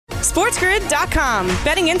SportsGrid.com.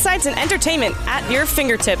 Betting insights and entertainment at your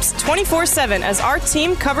fingertips 24/7 as our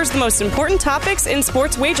team covers the most important topics in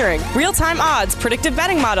sports wagering. Real-time odds, predictive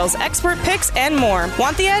betting models, expert picks, and more.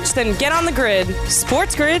 Want the edge? Then get on the grid.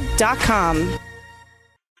 SportsGrid.com.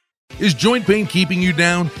 Is joint pain keeping you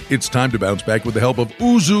down? It's time to bounce back with the help of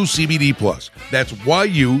Uzu CBD Plus. That's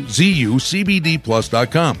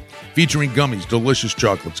YUZUCBDplus.com. Featuring gummies, delicious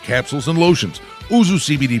chocolates, capsules, and lotions, Uzu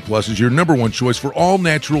CBD Plus is your number one choice for all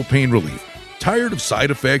natural pain relief. Tired of side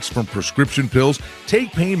effects from prescription pills?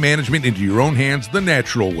 Take pain management into your own hands the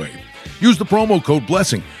natural way. Use the promo code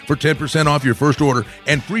BLESSING for 10% off your first order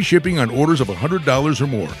and free shipping on orders of $100 or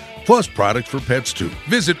more, plus products for pets too.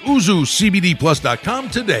 Visit UzuCBDplus.com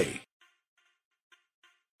today.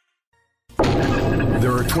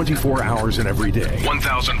 There are 24 hours in every day,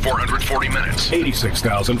 1,440 minutes,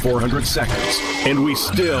 86,400 seconds, and we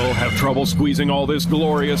still have trouble squeezing all this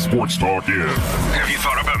glorious sports talk in. Have you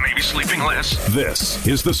thought about maybe sleeping less? This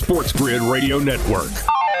is the Sports Grid Radio Network.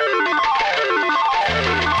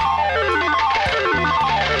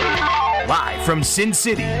 Live from Sin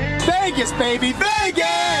City, Vegas, baby,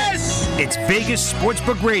 Vegas! It's Vegas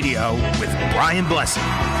Sportsbook Radio with Brian Blessing.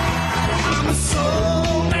 I'm a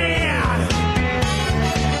soul man.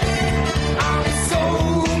 I'm a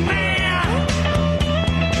soul man.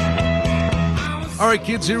 All right,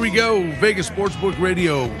 kids, here we go. Vegas Sportsbook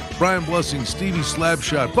Radio. Brian Blessing, Stevie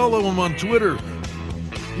Slapshot. Follow him on Twitter.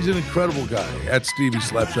 He's an incredible guy, at Stevie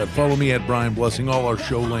Slapshot. Follow me at Brian Blessing. All our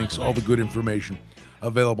show links, all the good information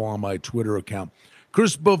available on my Twitter account.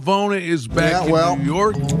 Chris Bavona is back in New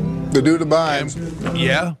York. The dude abides.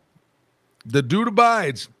 Yeah, the dude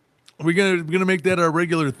abides. We're gonna make that our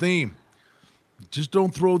regular theme. Just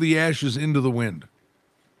don't throw the ashes into the wind.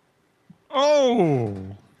 Oh.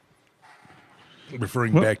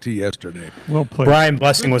 Referring back to yesterday. Well played. Brian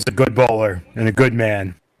Blessing was a good bowler and a good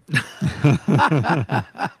man. That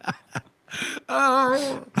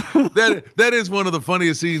is one of the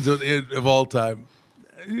funniest scenes of all time.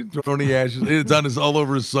 Throwing the ashes. It's on all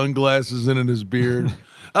over his sunglasses and in his beard.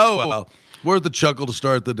 Oh, well. Worth a chuckle to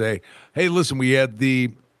start the day. Hey, listen, we had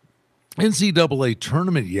the NCAA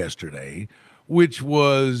tournament yesterday, which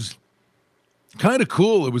was kind of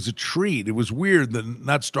cool. It was a treat. It was weird that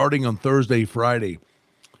not starting on Thursday, Friday,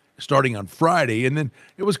 starting on Friday, and then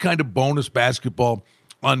it was kind of bonus basketball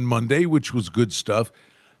on Monday, which was good stuff.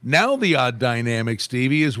 Now the odd dynamic,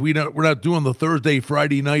 Stevie, is we're not doing the Thursday,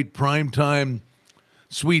 Friday night primetime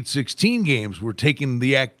Sweet 16 games. We're taking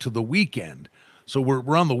the act to the weekend. So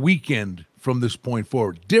we're on the weekend from this point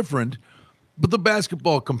forward. Different, but the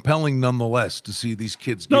basketball compelling nonetheless to see these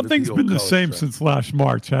kids. Nothing's been the same since last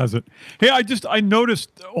March, has it? Hey, I noticed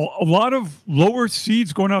a lot of lower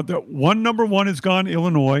seeds going out. That one number one is gone,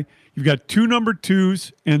 Illinois. You've got two number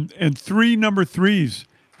twos and three number threes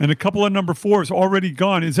and a couple of number fours already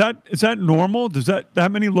gone. Is that normal? Does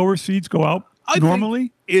that many lower seeds go out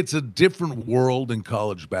normally? It's a different world in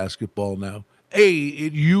college basketball now.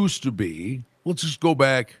 It used to be. Let's just go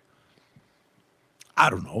back,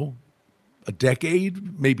 I don't know, a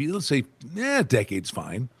decade, maybe. Let's say, a decade's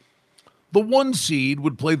fine. The 1 seed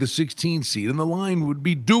would play the 16 seed, and the line would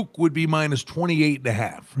be Duke would be minus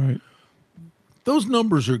 28.5. Right. Those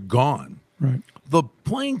numbers are gone. Right. The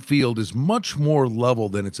playing field is much more level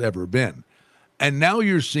than it's ever been. And now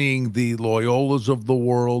you're seeing the Loyolas of the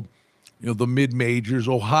world, the mid-majors.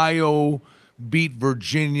 Ohio beat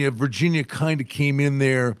Virginia. Virginia kind of came in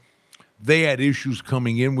there. They had issues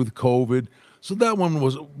coming in with COVID. So that one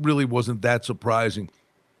wasn't that surprising.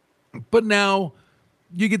 But now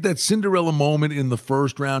you get that Cinderella moment in the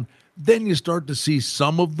first round. Then you start to see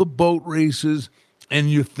some of the boat races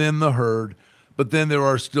and you thin the herd. But then there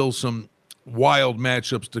are still some wild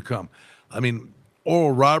matchups to come. I mean,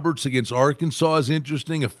 Oral Roberts against Arkansas is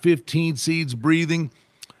interesting. A 15 seeds breathing.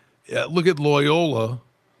 Look at Loyola.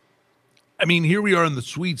 I mean, here we are in the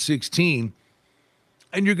Sweet 16,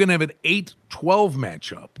 and you're going to have an 8-12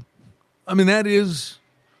 matchup. I mean, that is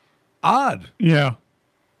odd. Yeah.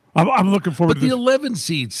 I'm looking forward to the this. 11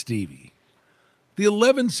 seeds, Stevie. The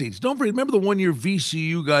 11 seeds. Don't forget, remember the 1 year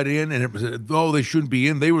VCU got in, and it was, they shouldn't be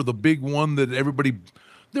in. They were the big one that everybody...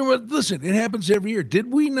 Listen, it happens every year.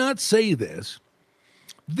 Did we not say this?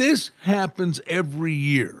 This happens every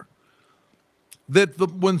year. That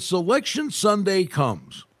when Selection Sunday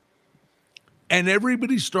comes and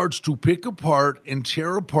everybody starts to pick apart and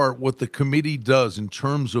tear apart what the committee does in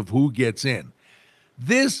terms of who gets in,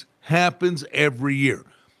 this happens every year.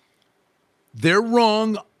 They're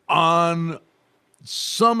wrong on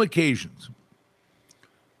some occasions.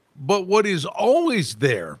 But what is always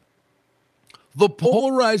there, the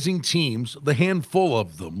polarizing teams, the handful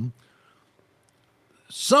of them,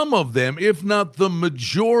 some of them, if not the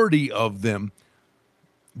majority of them,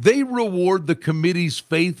 they reward the committee's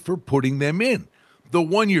faith for putting them in. The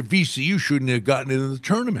 1 year VCU shouldn't have gotten into the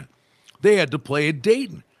tournament. They had to play at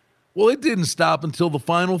Dayton. Well, it didn't stop until the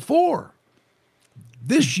Final Four.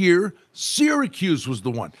 This year, Syracuse was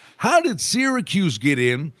the one. How did Syracuse get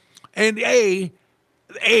in? And A,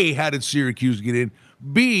 how did Syracuse get in?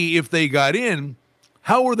 B, if they got in,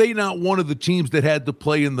 how are they not one of the teams that had to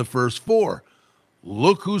play in the first four?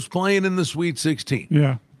 Look who's playing in the Sweet 16.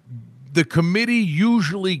 Yeah. The committee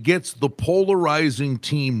usually gets the polarizing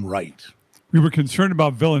team right. We were concerned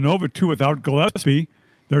about Villanova, too, without Gillespie.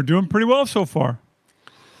 They're doing pretty well so far.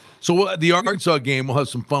 So the Arkansas game, we'll have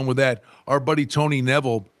some fun with that. Our buddy Tony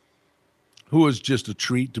Neville, who is just a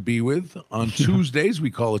treat to be with on Tuesdays.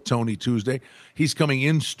 We call it Tony Tuesday. He's coming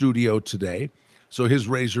in studio today, so his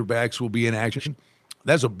Razorbacks will be in action.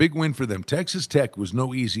 That's a big win for them. Texas Tech was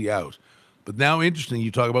no easy out. But now, interesting,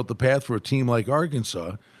 you talk about the path for a team like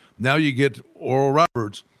Arkansas. Now you get Oral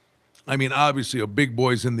Roberts. I mean, obviously, a big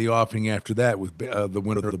boy's in the offing after that with the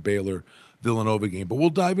winner of the Baylor-Villanova game. But we'll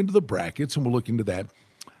dive into the brackets, and we'll look into that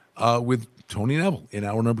with Tony Neville in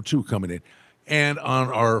hour number 2 coming in. And on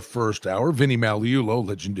our first hour, Vinny Magliulo,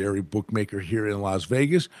 legendary bookmaker here in Las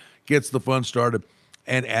Vegas, gets the fun started.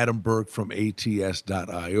 And Adam Burke from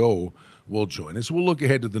ATS.io will join us. We'll look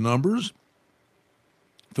ahead to the numbers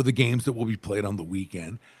for the games that will be played on the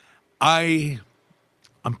weekend. I'm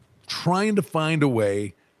trying to find a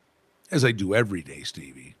way, as I do every day,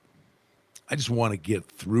 Stevie. I just want to get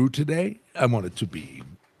through today. I want it to be,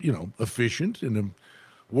 efficient and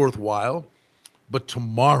worthwhile. But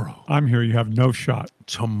tomorrow, I'm here. You have no shot.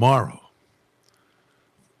 Tomorrow,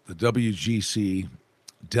 the WGC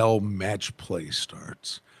Dell Match Play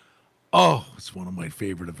starts. Oh, it's one of my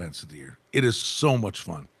favorite events of the year. It is so much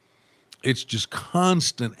fun. It's just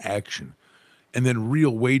constant action and then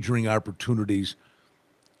real wagering opportunities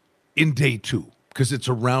in day 2 because it's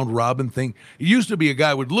a round-robin thing. It used to be a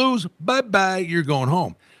guy would lose, bye-bye, you're going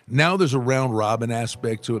home. Now there's a round-robin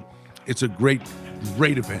aspect to it. It's a great,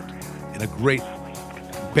 great event and a great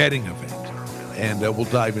betting event. And we'll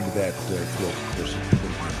dive into that throughout the course of the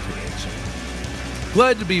program today. So,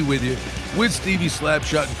 glad to be with you. With Stevie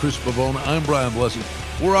Slapshot and Chris Pavona, I'm Brian Blessing.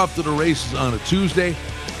 We're off to the races on a Tuesday.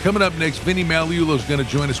 Coming up next, Vinny Magliulo is going to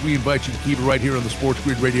join us. We invite you to keep it right here on the Sports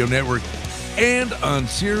Grid Radio Network and on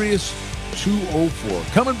Sirius 204.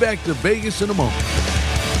 Coming back to Vegas in a moment.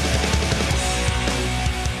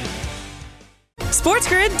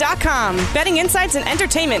 SportsGrid.com. Betting insights and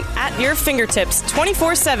entertainment at your fingertips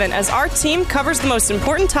 24/7 as our team covers the most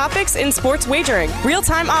important topics in sports wagering.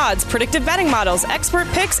 Real-time odds, predictive betting models, expert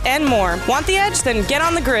picks, and more. Want the edge? Then get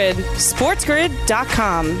on the grid.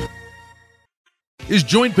 SportsGrid.com. Is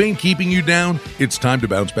joint pain keeping you down? It's time to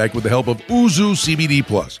bounce back with the help of Uzu CBD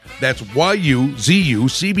Plus. That's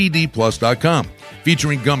YUZUCBDplus.com.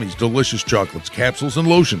 Featuring gummies, delicious chocolates, capsules, and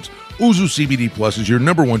lotions, Uzu CBD Plus is your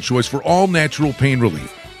 #1 choice for all natural pain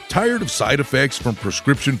relief. Tired of side effects from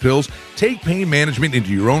prescription pills? Take pain management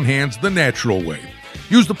into your own hands the natural way.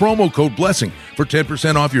 Use the promo code BLESSING for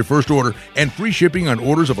 10% off your first order and free shipping on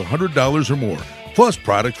orders of $100 or more. Plus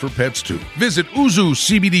products for pets too. Visit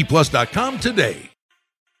UzuCBDplus.com today.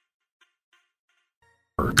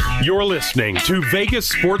 You're listening to Vegas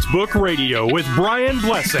Sportsbook Radio with Brian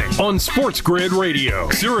Blessing on Sports Grid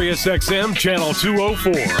Radio, Sirius XM Channel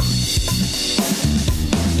 204.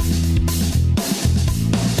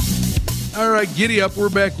 All right, giddy up. We're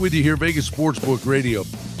back with you here, Vegas Sportsbook Radio.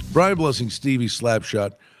 Brian Blessing, Stevie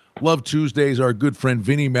Slapshot. Love Tuesdays. Our good friend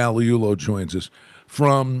Vinny Magliulo joins us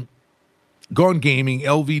from Gone Gaming,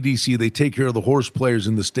 LVDC. They take care of the horse players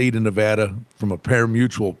in the state of Nevada from a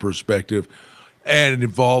pari-mutuel perspective. And it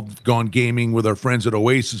involved Gone Gaming with our friends at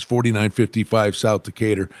Oasis, 4955 South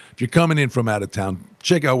Decatur. If you're coming in from out of town,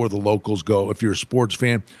 check out where the locals go. If you're a sports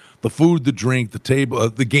fan, the food, the drink, the table,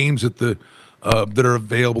 the games at the that are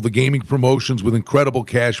available, the gaming promotions with incredible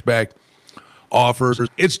cashback offers.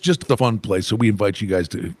 It's just a fun place, so we invite you guys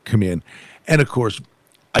to come in. And, of course,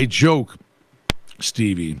 I joke,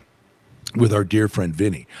 Stevie, with our dear friend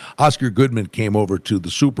Vinny. Oscar Goodman came over to the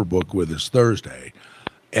Superbook with us Thursday.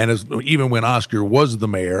 And even when Oscar was the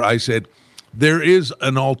mayor, I said, there is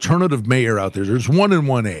an alternative mayor out there. There's one in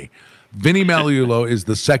 1A. Vinny Magliulo is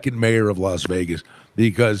the second mayor of Las Vegas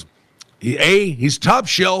because, A, he's top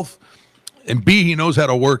shelf, and B, he knows how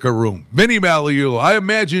to work a room. Vinny Magliulo, I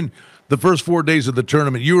imagine the first 4 days of the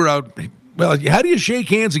tournament, you were out. Well, how do you shake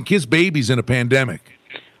hands and kiss babies in a pandemic?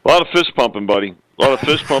 A lot of fist pumping, buddy. A lot of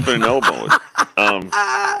fist pumping and elbowing.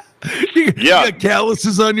 You got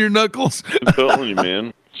calluses on your knuckles? I'm telling you,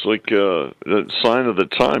 man. It's like the sign of the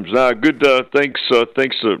times. Nah, good. Thanks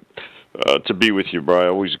to be with you, Brian.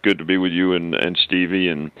 Always good to be with you and Stevie.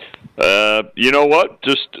 And you know what?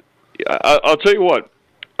 I'll tell you what.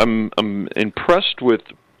 I'm impressed with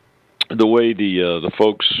the way the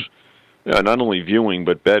folks, not only viewing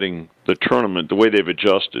but betting the tournament, the way they've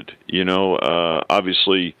adjusted.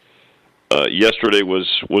 Obviously, yesterday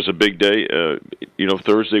was a big day.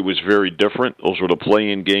 Thursday was very different. Those were the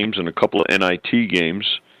play-in games and a couple of NIT games,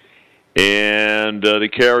 and the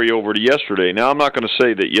carryover to yesterday. Now, I'm not going to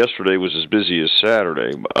say that yesterday was as busy as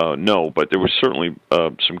Saturday. No, but there was certainly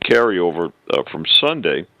some carryover from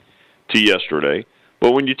Sunday to yesterday.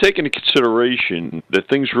 But when you take into consideration that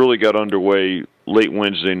things really got underway late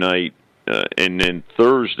Wednesday night and then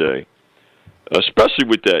Thursday, especially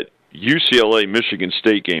with that UCLA-Michigan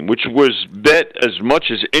State game, which was bet as much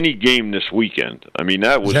as any game this weekend. I mean,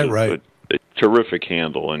 that was a terrific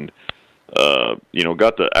handle, and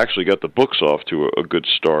got the books off to a good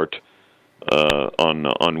start on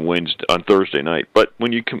Thursday night. But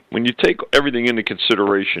when you take everything into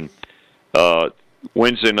consideration,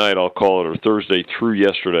 Wednesday night, I'll call it, or Thursday through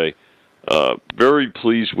yesterday, very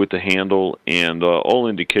pleased with the handle, and all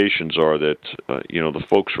indications are that the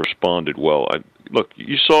folks responded well. Look,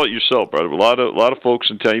 you saw it yourself, brother. A lot of folks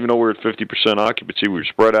in town, even though we're at 50% occupancy, we were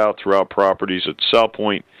spread out throughout properties at South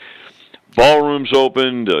Point. Ballrooms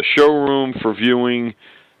opened, a showroom for viewing,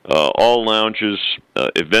 all lounges,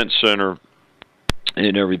 event center,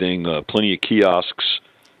 and everything. Plenty of kiosks,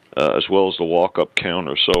 as well as the walk-up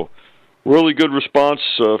counter. So, really good response.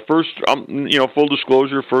 Full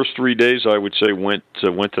disclosure, first 3 days I would say went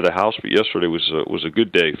to the house, but yesterday was a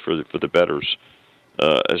good day for the bettors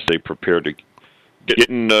as they prepared to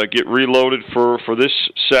get reloaded for this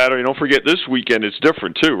Saturday. Don't forget, this weekend it's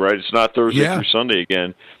different too, right? It's not Thursday through Sunday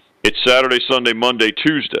again. It's Saturday, Sunday, Monday,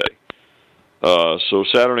 Tuesday. So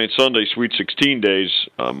Saturday and Sunday, Sweet 16 days.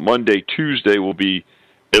 Monday, Tuesday will be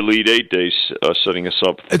Elite 8 days, setting us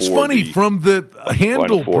up for It's funny, from the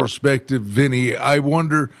handle perspective, Vinny, I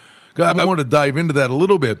wonder, I want to dive into that a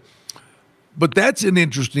little bit, but that's an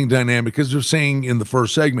interesting dynamic because they're saying in the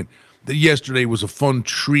first segment that yesterday was a fun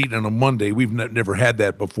treat on a Monday. We've never had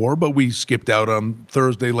that before, but we skipped out on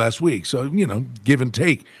Thursday last week. So, give and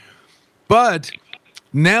take. But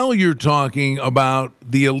now you're talking about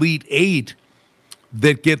the Elite 8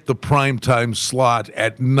 that get the primetime slot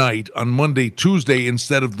at night on Monday, Tuesday,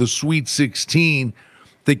 instead of the Sweet 16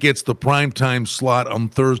 that gets the primetime slot on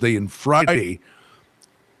Thursday and Friday.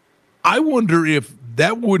 I wonder if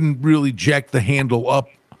that wouldn't really jack the handle up,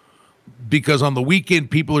 because on the weekend,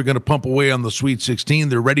 people are going to pump away on the Sweet 16.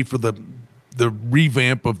 They're ready for the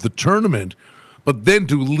revamp of the tournament. But then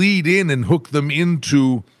to lead in and hook them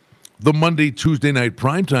into the Monday, Tuesday night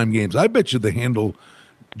primetime games, I bet you the handle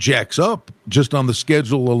jacks up just on the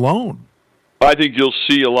schedule alone. I think you'll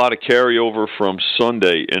see a lot of carryover from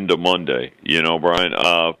Sunday into Monday, Brian,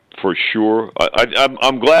 for sure.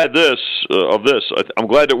 I'm glad I'm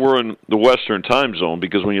glad that we're in the Western time zone,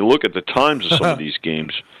 because when you look at the times of some of these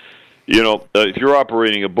games, if you're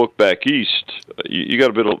operating a book back east, you got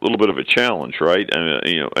a little bit of a challenge, right?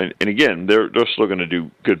 And again, they're still going to do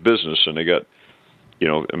good business, and they got,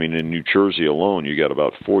 in New Jersey alone, you got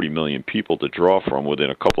about 40 million people to draw from within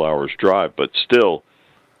a couple hours drive. But still,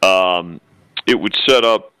 it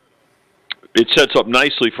sets up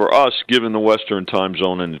nicely for us, given the Western time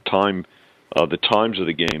zone and the times of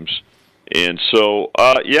the games. And so,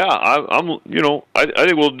 I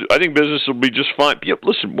think business will be just fine. Yeah,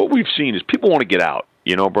 listen, what we've seen is people want to get out,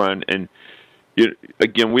 Brian. And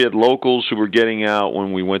again, we had locals who were getting out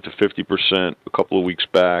when we went to 50% a couple of weeks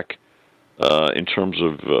back. In terms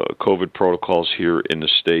of COVID protocols here in the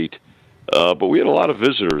state. But we had a lot of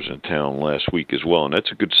visitors in town last week as well, and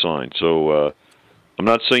that's a good sign. So I'm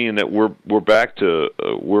not saying that we're back to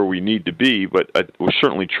where we need to be, but we're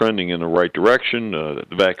certainly trending in the right direction. The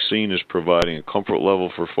vaccine is providing a comfort level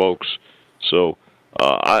for folks. So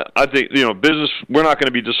I think, business, we're not going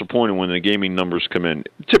to be disappointed when the gaming numbers come in.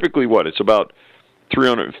 Typically, it's about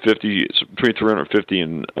between $350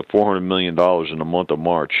 and $400 million in the month of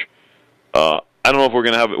March. I don't know if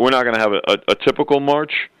we're not going to have a typical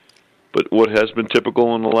March, but what has been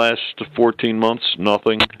typical in the last 14 months,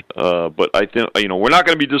 nothing. But I think, we're not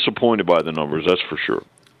going to be disappointed by the numbers, that's for sure.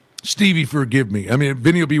 Stevie, forgive me.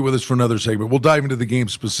 Vinny will be with us for another segment. We'll dive into the game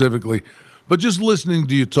specifically. But just listening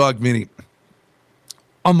to you talk, Vinny,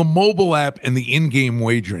 on the mobile app and the in-game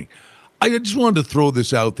wagering, I just wanted to throw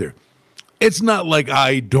this out there. It's not like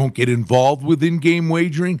I don't get involved with in-game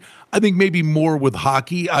wagering. I think maybe more with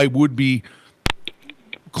hockey, I would be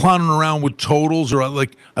clowning around with totals, or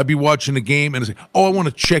like I'd be watching a game and say, "Oh, I want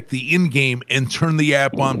to check the in-game," and turn the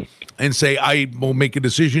app on and say, "I will make a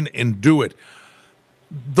decision and do it."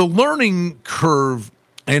 The learning curve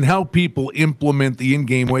and how people implement the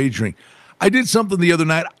in-game wagering. I did something the other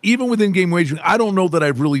night, even with in-game wagering, I don't know that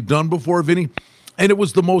I've really done before, Vinny, and it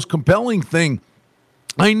was the most compelling thing.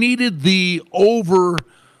 I needed the over,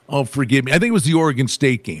 oh, forgive me, I think it was the Oregon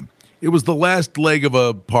State game. It was the last leg of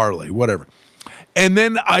a parlay, whatever. And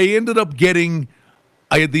then I ended up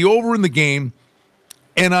I had the over in the game,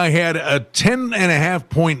 and I had a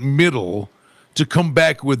 10.5-point middle to come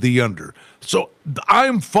back with the under. So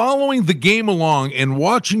I'm following the game along and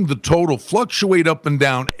watching the total fluctuate up and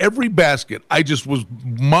down every basket. I just was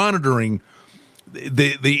monitoring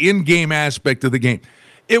the in-game aspect of the game.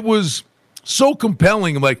 It was so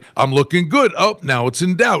compelling. I'm like, I'm looking good. Oh, now it's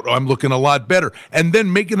in doubt. I'm looking a lot better. And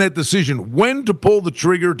then making that decision when to pull the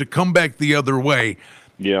trigger to come back the other way.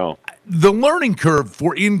 Yeah. The learning curve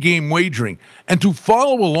for in-game wagering and to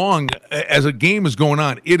follow along as a game is going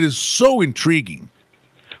on, it is so intriguing.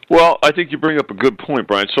 Well, I think you bring up a good point,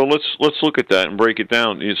 Brian. So let's look at that and break it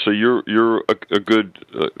down. So you're a good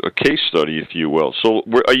case study, if you will. So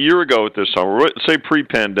a year ago at this time, let's say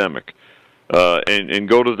pre-pandemic, and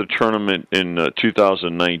go to the tournament in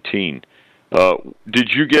 2019. Did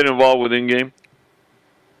you get involved with in-game?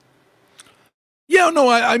 Yeah, no,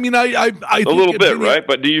 I mean, I think a little bit, right?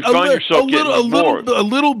 But do you find yourself getting bored? A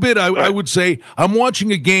little bit. I would say I'm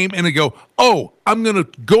watching a game and I go, oh, I'm going to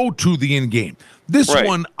go to the in-game. This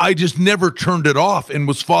one, I just never turned it off and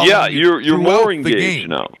was following. Yeah, you're more engaged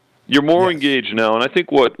now. You're more engaged now, and I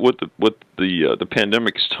think what the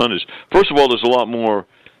pandemic has done is, first of all, there's a lot more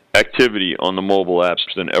activity on the mobile apps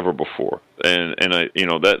than ever before, and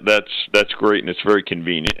that's great and it's very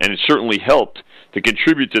convenient, and it certainly helped to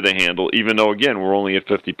contribute to the handle, even though, again, we're only at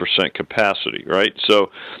 50% capacity, right?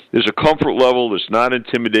 So there's a comfort level that's not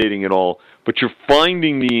intimidating at all, but you're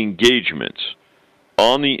finding the engagements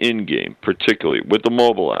on the in-game, particularly with the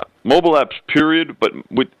mobile app. Mobile apps, period, but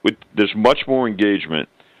with there's much more engagement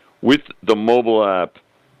with the mobile app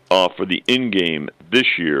for the in-game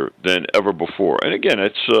this year than ever before. And again, I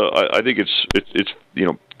think it's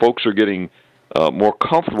folks are getting more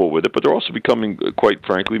comfortable with it, but they're also becoming, quite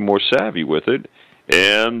frankly, more savvy with it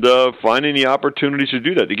and finding the opportunities to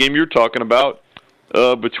do that. The game you're talking about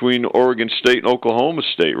between Oregon State and Oklahoma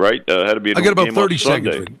State, right? Had to be. I got about 30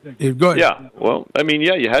 seconds. Go ahead. Yeah, well, I mean,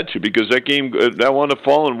 yeah, you had to because that game that wound up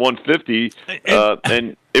falling 150,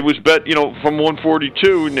 and it was bet from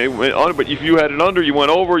 142, and they went on. But if you had it under, you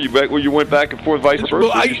went over. You went back and forth, vice versa.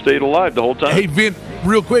 You stayed alive the whole time. Hey, Vin,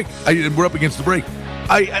 real quick, we're up against the break.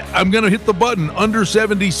 I'm going to hit the button under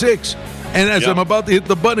 76. And as I'm about to hit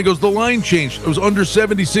the button, it goes, the line changed. It was under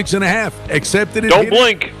 76.5. Accepted it. Don't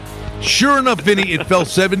blink. Sure enough, Vinny, it fell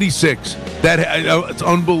 76. It's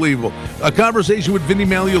unbelievable. A conversation with Vinny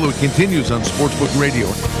Magliulo continues on Sportsbook Radio.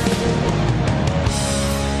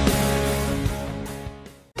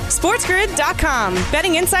 SportsGrid.com.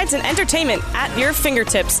 Betting insights and entertainment at your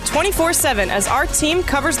fingertips 24/7 as our team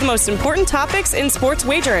covers the most important topics in sports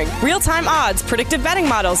wagering. Real-time odds, predictive betting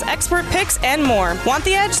models, expert picks, and more. Want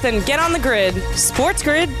the edge? Then get on the grid.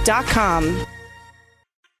 SportsGrid.com.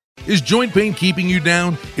 Is joint pain keeping you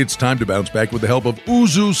down? It's time to bounce back with the help of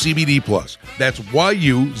Uzu CBD Plus. That's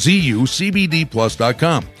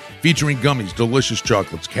YUZUCBDPlus.com. Featuring gummies, delicious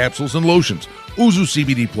chocolates, capsules, and lotions, Uzu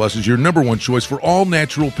CBD Plus is your #1 choice for all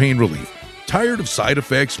natural pain relief. Tired of side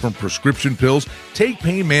effects from prescription pills? Take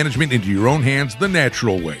pain management into your own hands the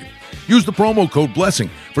natural way. Use the promo code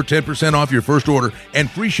BLESSING for 10% off your first order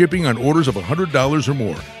and free shipping on orders of $100 or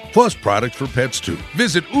more. Plus products for pets too.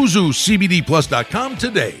 Visit UzuCBDPlus.com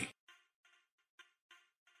today.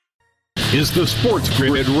 Is the Sports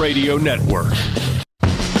Grid Radio Network.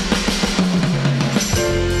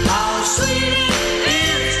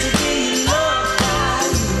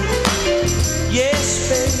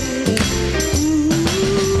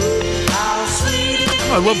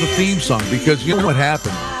 I love the theme song because you know what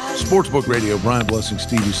happened? Sportsbook Radio, Brian Blessing,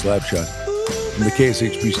 Stevie Slapshot from the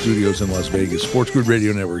KSHP studios in Las Vegas, Sports Grid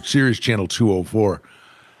Radio Network, Sirius Channel 204.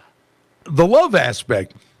 The love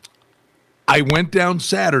aspect, I went down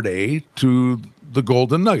Saturday to the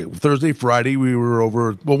Golden Nugget. Thursday, Friday, we were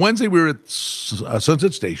over. Well, Wednesday, we were at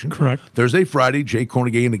Sunset Station. Correct. Thursday, Friday, Jay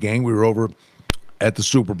Kornegay and the gang, we were over at the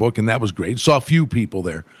Superbook, and that was great. Saw a few people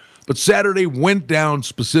there. But Saturday, went down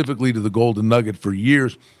specifically to the Golden Nugget for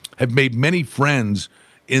years. Have made many friends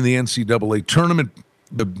in the NCAA tournament,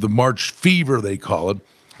 the March Fever, they call it.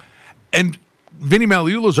 And Vinny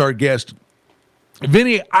Magliulo is our guest.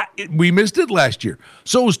 Vinny, we missed it last year.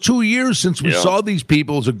 So it was 2 years since we saw these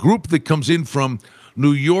people as a group that comes in from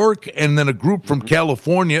New York, and then a group from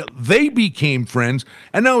California. They became friends,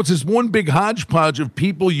 and now it's this one big hodgepodge of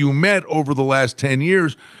people you met over the last 10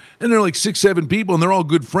 years, and they're like 6, 7 people, and they're all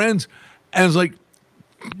good friends. And it's like,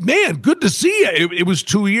 man, good to see you. It was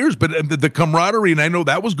 2 years, but the camaraderie, and I know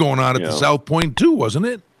that was going on at the South Point too, wasn't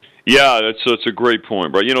it? Yeah, that's a great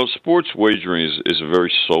point, but sports wagering is a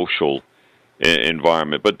very social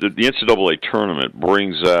environment, but the NCAA tournament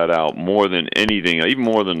brings that out more than anything, even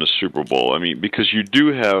more than the Super Bowl. I mean, because you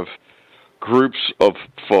do have groups of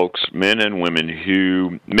folks, men and women,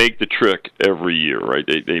 who make the trip every year, right?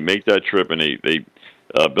 They make that trip, and they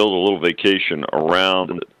build a little vacation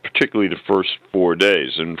around, particularly the first 4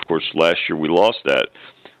 days. And, of course, last year we lost that.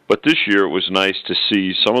 But this year it was nice to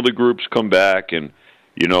see some of the groups come back, and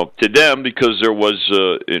to them, because there was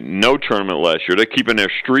no tournament last year, they're keeping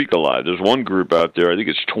their streak alive. There's one group out there, I think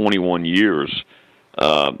it's 21 years.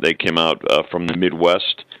 They came out from the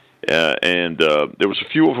Midwest, and there was a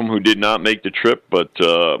few of them who did not make the trip, but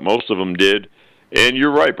most of them did. And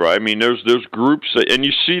you're right, Brian. I mean, there's groups, and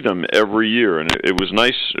you see them every year, and it was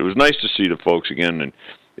nice. It was nice to see the folks again, and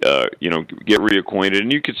get reacquainted.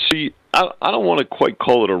 And you could see, I don't want to quite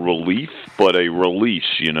call it a relief, but a release,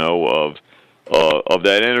 of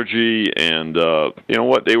that energy, and you know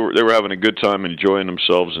what, they were having a good time, enjoying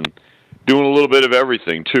themselves, and doing a little bit of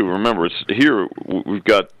everything too. Remember, it's here we've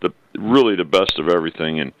got really the best of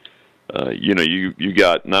everything, and you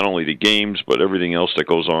got not only the games but everything else that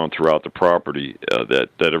goes on throughout the property that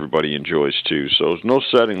everybody enjoys too. So there's no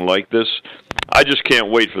setting like this. I just can't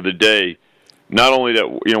wait for the day. Not only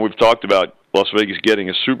that, we've talked about Las Vegas getting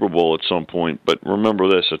a Super Bowl at some point, but remember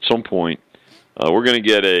this: at some point, we're going to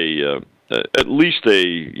get at least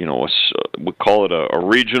we call it a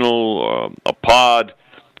regional, a pod,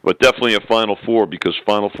 but definitely a Final Four, because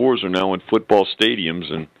Final Fours are now in football stadiums,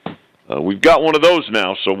 and we've got one of those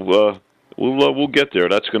now. So we'll get there.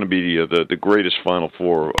 That's going to be the greatest Final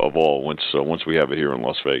Four of all once we have it here in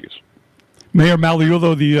Las Vegas. Mayor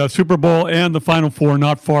Malleolo, the Super Bowl and the Final Four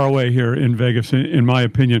not far away here in Vegas, in my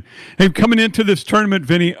opinion. Hey, coming into this tournament,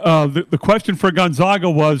 Vinny, the question for Gonzaga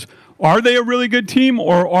was, are they a really good team,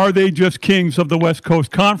 or are they just kings of the West Coast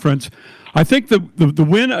Conference? I think the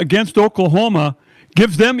win against Oklahoma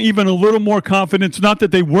gives them even a little more confidence. Not that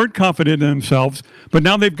they weren't confident in themselves, but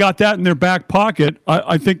now they've got that in their back pocket.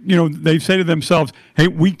 I think they say to themselves, hey,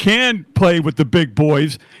 we can play with the big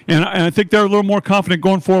boys, and I think they're a little more confident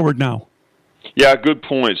going forward now. Yeah, good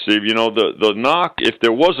point, Steve. The knock, if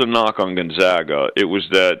there was a knock on Gonzaga, it was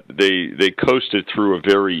that they coasted through a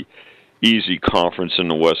very easy conference in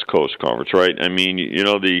the West Coast Conference, right? I mean,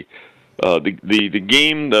 the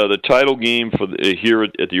game, the title game for here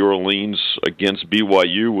at the Orleans against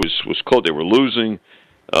BYU was close. They were losing,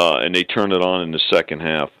 and they turned it on in the second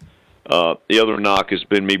half. The other knock has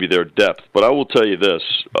been maybe their depth, but I will tell you this: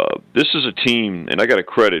 this is a team, and I got to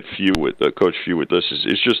credit Coach Few with this.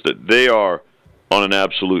 It's just that they are on an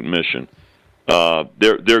absolute mission.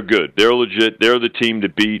 They're good. They're legit. They're the team to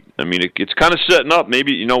beat. I mean, it's kind of setting up.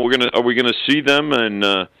 Maybe are we gonna see them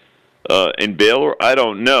in Baylor? I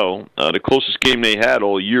don't know. The closest game they had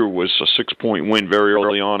all year was a 6-point win very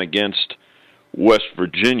early on against West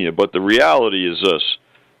Virginia. But the reality is this: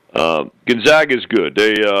 Gonzaga is good.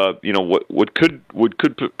 They what could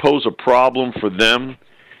pose a problem for them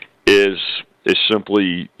is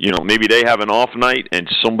simply maybe they have an off night and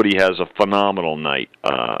somebody has a phenomenal night.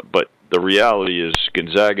 But the reality is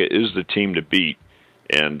Gonzaga is the team to beat,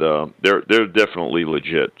 and they're definitely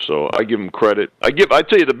legit. So I give them credit. I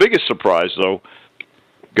tell you, the biggest surprise though,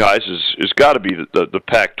 guys, is got to be the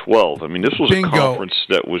Pac-12. I mean, this was a conference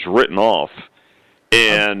that was written off,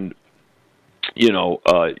 and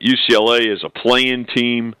UCLA is a play-in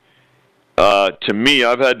team. To me,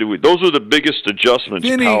 I've had to. Those are the biggest adjustments,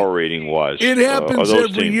 power rating wise. It happens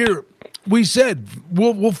every year. We said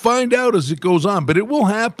we'll find out as it goes on, but it will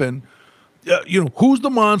happen. Who's the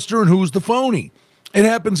monster and who's the phony? It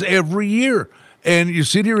happens every year, and you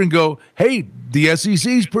sit here and go, "Hey, the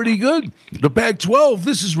SEC's pretty good. The Pac-12,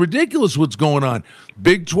 this is ridiculous. What's going on?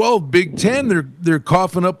 Big 12, Big 10, they're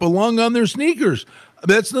coughing up a lung on their sneakers."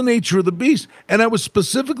 That's the nature of the beast. And I was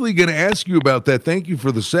specifically going to ask you about that. Thank you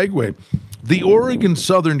for the segue. The Oregon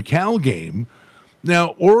Southern Cal game.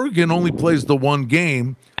 Now, Oregon only plays the one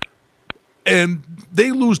game, and they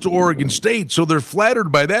lose to Oregon State, so they're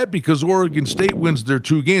flattered by that because Oregon State wins their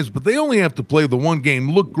 2 games, but they only have to play the one game.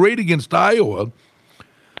 Look great against Iowa.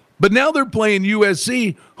 But now they're playing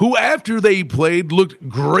USC, who after they played looked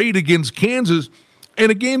great against Kansas,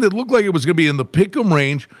 and a game that looked like it was going to be in the pick'em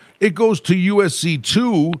range. It goes to USC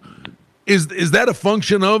 2. Is that a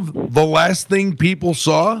function of the last thing people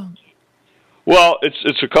saw? Well,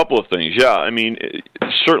 it's a couple of things. Yeah, I mean,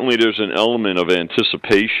 certainly there's an element of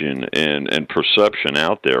anticipation and perception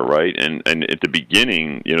out there, right? And at the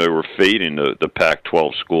beginning, they were fading the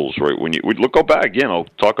Pac-12 schools, right? When you go back again, I'll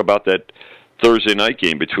talk about that Thursday night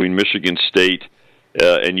game between Michigan State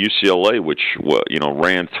and UCLA, which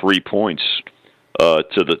ran 3 points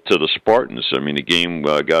to the Spartans. I mean, the game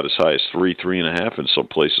got as high as 3.5 in some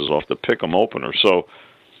places off the pick'em opener. So.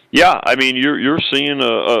 Yeah, I mean, you're seeing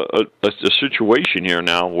a situation here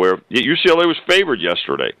now where UCLA was favored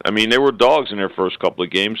yesterday. I mean, they were dogs in their first couple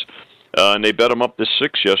of games, and they bet them up to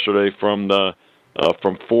 6 yesterday from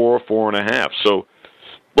 4.5. So,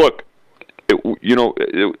 look,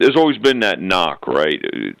 there's always been that knock, right?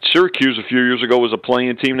 Syracuse a few years ago was a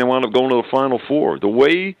playing team. They wound up going to the Final Four. The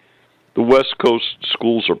way the West Coast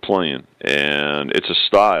schools are playing, and it's a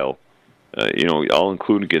style. I'll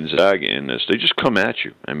include Gonzaga in this. They just come at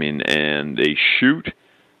you. I mean, and they shoot.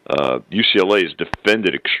 UCLA has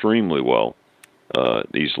defended extremely well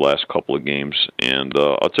these last couple of games, and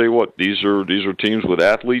I'll tell you what, these are teams with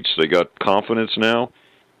athletes. They got confidence now,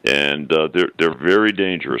 and they're very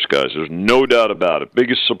dangerous, guys. There's no doubt about it.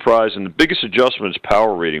 Biggest surprise and the biggest adjustments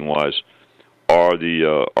power rating wise are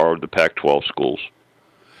the Pac-12 schools.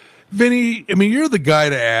 Vinny, I mean, you're the guy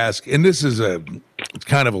to ask, and this is it's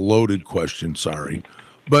kind of a loaded question, sorry,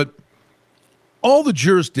 but all the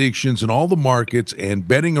jurisdictions and all the markets and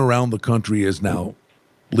betting around the country is now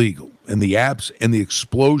legal, and the apps and the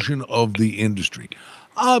explosion of the industry.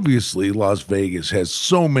 Obviously, Las Vegas has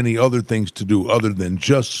so many other things to do other than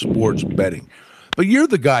just sports betting. But you're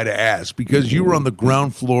the guy to ask because you were on the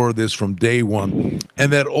ground floor of this from day one,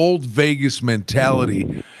 and that old Vegas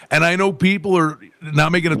mentality. And I know people are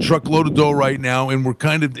not making a truckload of dough right now, and we're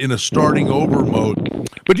kind of in a starting over mode.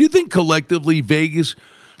 But do you think collectively Vegas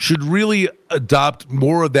should really adopt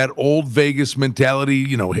more of that old Vegas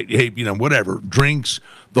mentality? Whatever, drinks,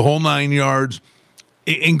 the whole 9 yards,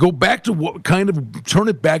 and go back to what kind of turn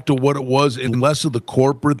it back to what it was, and less of the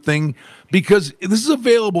corporate thing, because this is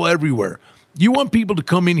available everywhere. You want people to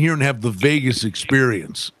come in here and have the Vegas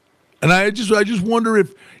experience. And I just wonder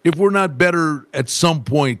if we're not better at some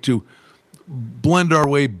point to blend our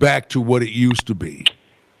way back to what it used to be.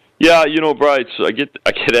 Yeah, Bryce, I get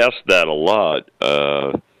asked that a lot.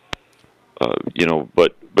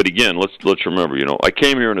 But again, let's remember, I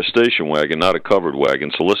came here in a station wagon, not a covered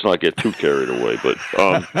wagon, so let's not get too carried away. But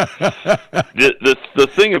the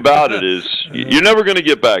thing about it is, you're never going to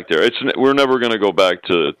get back there. We're never going to go back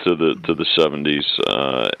to the 70s,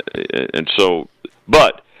 and so,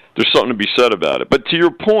 but there's something to be said about it. But to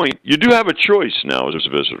your point, you do have a choice now as a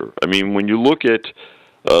visitor. I mean, when you look at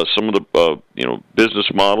some of the business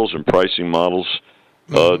models and pricing models.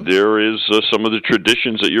 There is some of the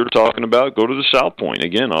traditions that you're talking about. Go to the South Point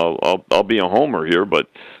again. I'll be a homer here, but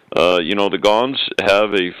the Gons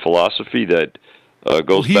have a philosophy that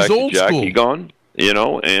goes back to Jackie Gon,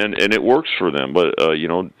 and it works for them. But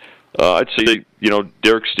I'd say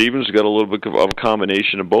Derek Stevens got a little bit of a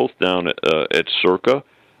combination of both down at Circa.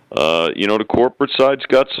 The corporate side's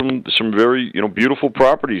got some very beautiful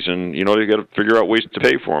properties, and they got to figure out ways to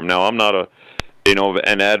pay for them. Now, I'm not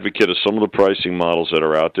an advocate of some of the pricing models that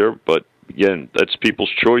are out there, but again, that's people's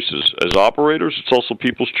choices. As operators, it's also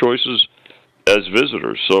people's choices as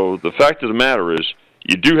visitors. So the fact of the matter is,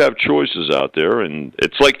 you do have choices out there, and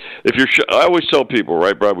it's like if you're. I always tell people,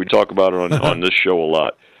 right, Brad? We talk about it on this show a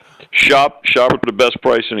lot. Shop for the best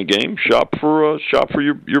price in a game. Shop for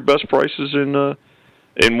your best prices in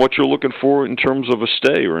what you're looking for in terms of a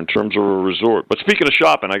stay or in terms of a resort. But speaking of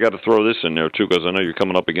shopping, I got to throw this in there too because I know you're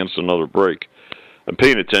coming up against another break. I'm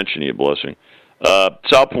paying attention to you, Blessing.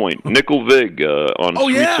 South Point, Nickel Vig on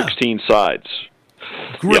Sweet 16 sides.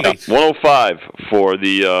 Great. Yeah, 105 for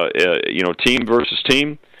the team versus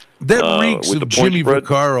team. That reeks with of the point Jimmy spread.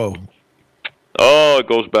 Vaccaro. Oh, it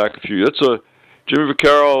goes back a few. That's a Jimmy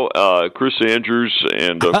Vaccaro, Chris Andrews,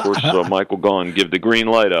 and of course Michael Gahn give the green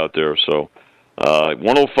light out there. So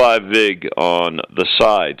 105 Vig on the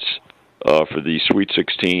sides for the Sweet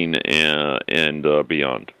 16 and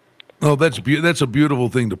beyond. Oh, that's a beautiful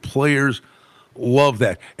thing. The players love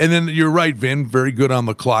that. And then you're right, Vin, very good on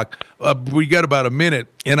the clock. We got about a minute,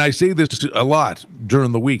 and I say this a lot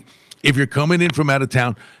during the week. If you're coming in from out of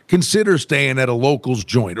town, consider staying at a locals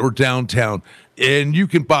joint or downtown, and you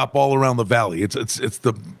can pop all around the valley. It's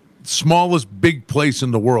the smallest big place in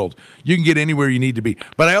the world. You can get anywhere you need to be.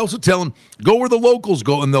 But I also tell them, go where the locals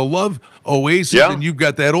go, and they'll love Oasis, and you've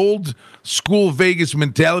got that old school Vegas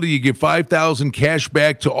mentality. You get $5,000 cash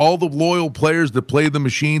back to all the loyal players that play the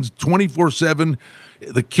machines 24/7,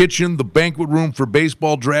 the kitchen, the banquet room for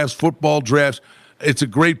baseball drafts, football drafts. It's a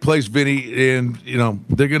great place, Vinny, and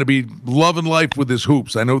they're going to be loving life with this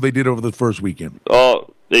hoops. I know they did over the first weekend. Oh,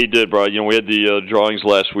 they did, Brian. We had the drawings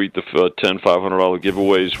last week. The $10 $500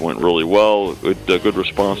 giveaways went really well. Good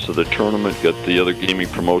response to the tournament. Got the other gaming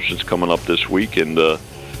promotions coming up this week, and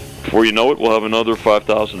before you know it, we'll have another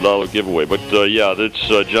 $5,000 giveaway. But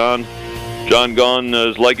that's John. John Gahn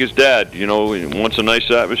is like his dad. He wants a nice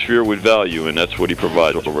atmosphere with value, and that's what he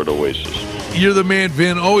provides over at Oasis. You're the man,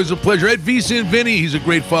 Vin. Always a pleasure. At VSIN Vinny, he's a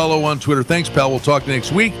great follow on Twitter. Thanks, pal. We'll talk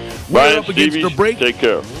next week. Brian, We're up against Stevie, the break. Take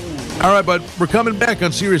care. All right, bud. We're coming back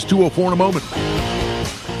on Sirius 204 in a moment.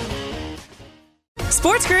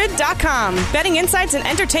 SportsGrid.com. Betting insights and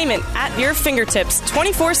entertainment at your fingertips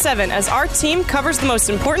 24/7 as our team covers the most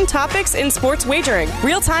important topics in sports wagering.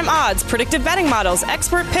 Real-time odds, predictive betting models,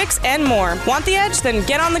 expert picks, and more. Want the edge? Then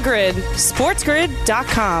get on the grid.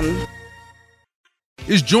 SportsGrid.com.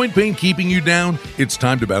 Is joint pain keeping you down? It's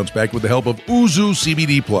time to bounce back with the help of Uzu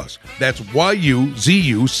CBD Plus. That's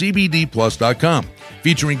YUZUCBDPlus.com.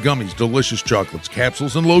 Featuring gummies, delicious chocolates,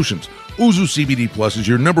 capsules, and lotions, Uzu CBD Plus is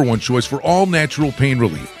your #1 choice for all natural pain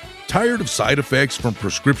relief. Tired of side effects from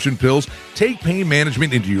prescription pills? Take pain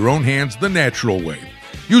management into your own hands the natural way.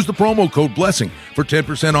 Use the promo code BLESSING for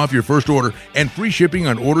 10% off your first order and free shipping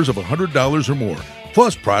on orders of $100 or more,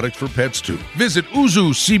 plus products for pets too. Visit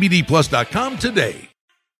UzuCBDPlus.com today.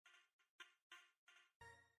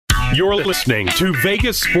 You're listening to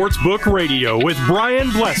Vegas Sportsbook Radio with Brian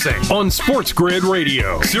Blessing on Sports Grid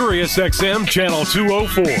Radio, Sirius XM Channel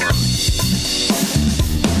 204.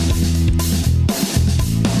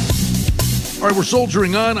 All right, we're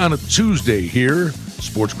soldiering on a Tuesday here.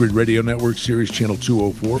 Sports Grid Radio Network, Sirius Channel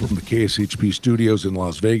 204 from the KSHP studios in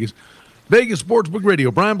Las Vegas. Vegas Sportsbook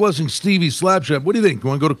Radio. Brian Blessing, Stevie Slapshot. What do you think? You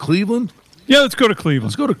want to go to Cleveland? Yeah, let's go to Cleveland.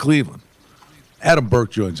 Let's go to Cleveland. Adam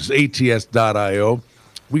Burke joins us, ATS.io.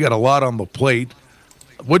 We got a lot on the plate.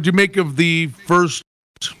 What'd you make of the first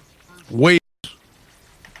wave,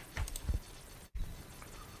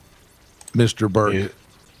 Mr. Burke?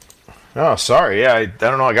 Oh, sorry. Yeah, I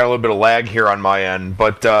don't know. I got a little bit of lag here on my end.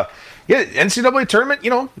 But, NCAA tournament,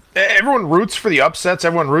 everyone roots for the upsets.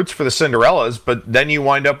 Everyone roots for the Cinderellas. But then you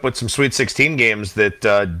wind up with some Sweet 16 games that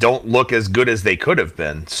don't look as good as they could have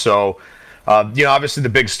been. So, obviously the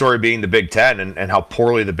big story being the Big Ten and how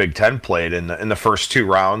poorly the Big Ten played in the first two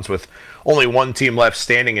rounds with only one team left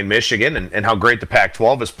standing in Michigan and how great the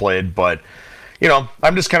Pac-12 has played. But,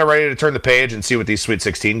 I'm just kind of ready to turn the page and see what these Sweet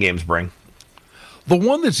 16 games bring. The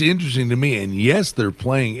one that's interesting to me, and yes, they're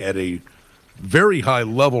playing at a very high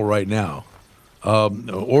level right now,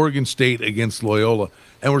 Oregon State against Loyola,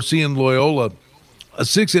 and we're seeing Loyola a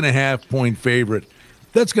 6.5-point favorite.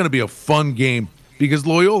 That's going to be a fun game because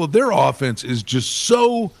Loyola, their offense is just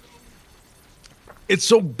it's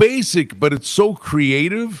so basic, but it's so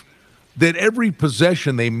creative that every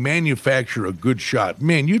possession they manufacture a good shot.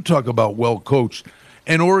 Man, you talk about well coached,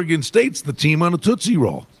 and Oregon State's the team on a Tootsie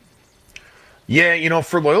Roll. Yeah,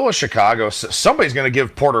 for Loyola Chicago, somebody's going to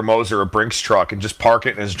give Porter Moser a Brinks truck and just park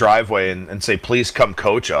it in his driveway and say, please come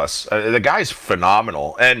coach us. The guy's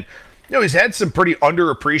phenomenal. And, he's had some pretty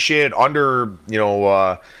underappreciated,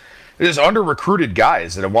 under-recruited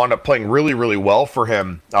guys that have wound up playing really, really well for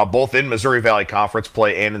him, both in Missouri Valley Conference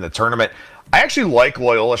play and in the tournament. I actually like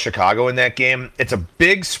Loyola Chicago in that game. It's a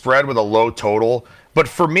big spread with a low total. But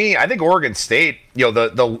for me, I think Oregon State,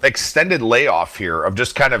 the extended layoff here of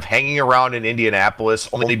just kind of hanging around in Indianapolis,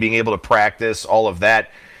 only being able to practice, all of that,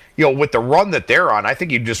 with the run that they're on, I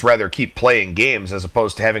think you'd just rather keep playing games as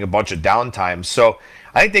opposed to having a bunch of downtime. So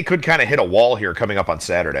I think they could kind of hit a wall here coming up on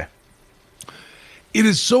Saturday. It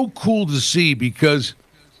is so cool to see because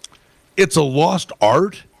it's a lost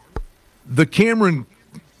art. The Cameron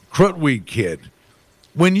Krutwig kid,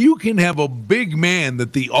 when you can have a big man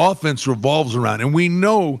that the offense revolves around, and we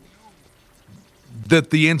know that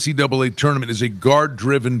the NCAA tournament is a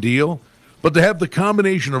guard-driven deal, but to have the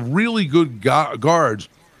combination of really good guards,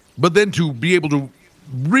 but then to be able to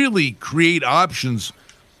really create options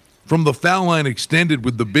from the foul line extended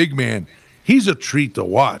with the big man, he's a treat to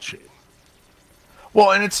watch.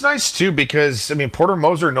 Well, and it's nice, too, because, Porter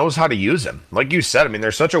Moser knows how to use him. Like you said,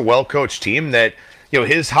 they're such a well-coached team that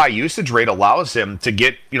his high usage rate allows him to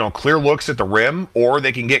get, clear looks at the rim, or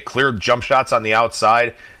they can get clear jump shots on the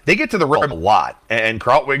outside. They get to the rim a lot, and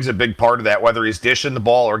Krautwig's a big part of that, whether he's dishing the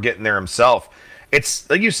ball or getting there himself. It's,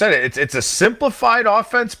 like you said, it's a simplified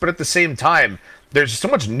offense, but at the same time, there's so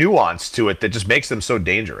much nuance to it that just makes them so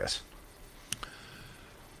dangerous.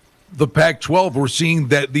 The Pac-12, we're seeing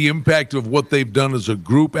that the impact of what they've done as a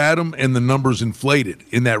group, Adam, and the numbers inflated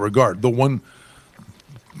in that regard. The one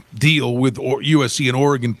deal with USC and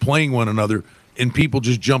Oregon playing one another and people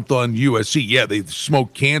just jumped on USC. Yeah, they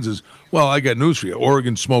smoked Kansas. Well, I got news for you.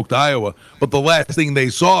 Oregon smoked Iowa, but the last thing they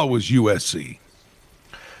saw was USC.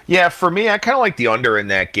 Yeah, for me, I kind of like the under in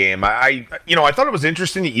that game. I thought it was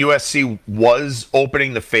interesting that USC was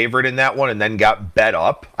opening the favorite in that one and then got bet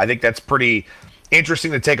up. I think that's pretty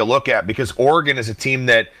interesting to take a look at because Oregon is a team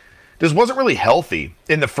that just wasn't really healthy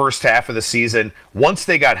in the first half of the season. Once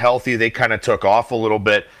they got healthy, they kind of took off a little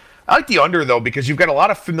bit. I like the under, though, because you've got a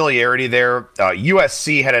lot of familiarity there.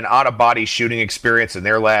 USC had an out-of-body shooting experience in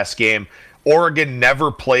their last game. Oregon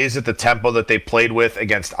never plays at the tempo that they played with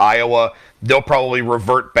against Iowa. They'll probably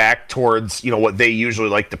revert back towards what they usually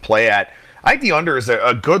like to play at. I think the under is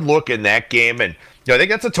a good look in that game, and I think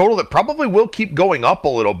that's a total that probably will keep going up a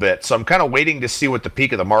little bit. So I'm kind of waiting to see what the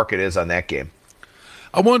peak of the market is on that game.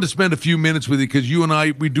 I wanted to spend a few minutes with you because you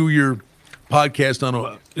and we do your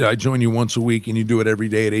podcast I join you once a week, and you do it every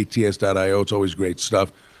day at ats.io. It's always great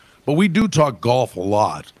stuff. But we do talk golf a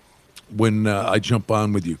lot when I jump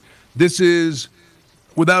on with you. This is,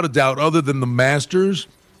 without a doubt, other than the Masters,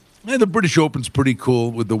 the British Open's pretty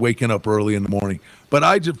cool with the waking up early in the morning.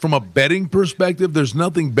 But from a betting perspective, there's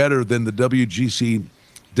nothing better than the WGC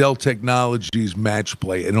Dell Technologies match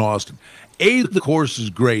play in Austin. The course is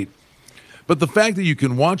great, but the fact that you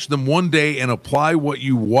can watch them one day and apply what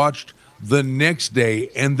you watched the next day,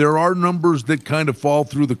 and there are numbers that kind of fall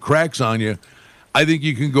through the cracks on you, I think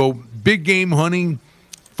you can go big game hunting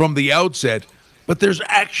from the outset. But there's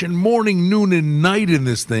action morning, noon, and night in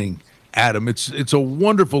this thing, Adam. It's a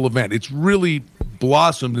wonderful event. It's really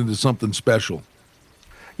blossomed into something special.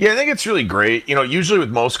 Yeah, I think it's really great. Usually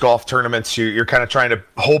with most golf tournaments, you're kind of trying to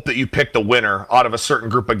hope that you pick the winner out of a certain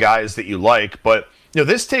group of guys that you like. But,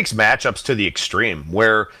 this takes matchups to the extreme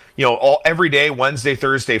where, every day, Wednesday,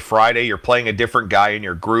 Thursday, Friday, you're playing a different guy in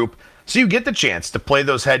your group. So you get the chance to play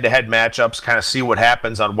those head-to-head matchups, kind of see what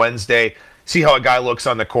happens on Wednesday, see how a guy looks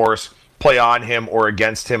on the course, play on him or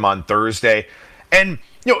against him on Thursday. And,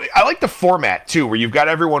 I like the format, too, where you've got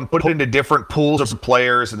everyone put into different pools of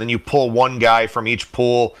players, and then you pull one guy from each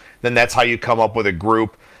pool. Then that's how you come up with a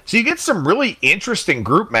group. So you get some really interesting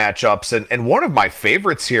group matchups. And one of my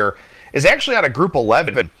favorites here is actually out of Group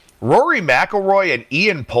 11, Rory McIlroy and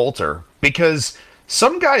Ian Poulter, because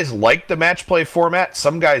some guys like the match play format,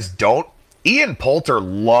 some guys don't. Ian Poulter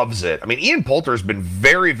loves it. I mean, Ian Poulter has been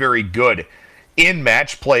very, very good in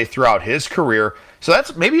match play throughout his career. So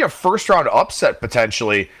that's maybe a first-round upset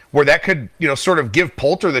potentially where that could, sort of give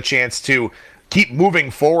Poulter the chance to keep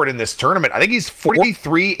moving forward in this tournament. I think he's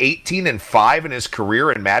 43, 18, and 5 in his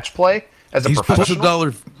career in match play as a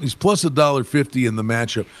professional. He's plus $1.50 in the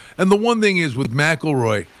matchup. And the one thing is with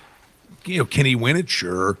McIlroy, can he win it?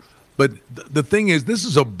 Sure. But the thing is, this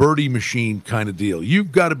is a birdie machine kind of deal.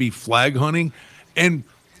 You've got to be flag hunting. And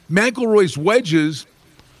McIlroy's wedges,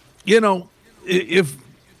 if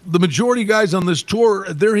the majority of guys on this tour,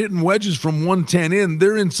 they're hitting wedges from 110 in.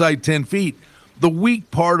 They're inside 10 feet. The weak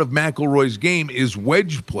part of McIlroy's game is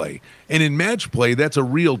wedge play. And in match play, that's a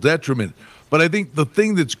real detriment. But I think the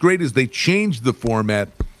thing that's great is they changed the format,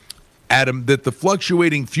 Adam, that the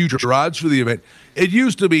fluctuating future odds for the event, it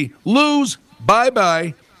used to be lose,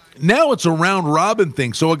 bye-bye. Now it's a round-robin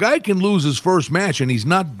thing. So a guy can lose his first match, and he's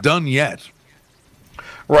not done yet.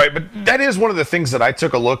 Right, but that is one of the things that I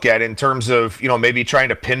took a look at in terms of, maybe trying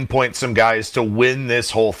to pinpoint some guys to win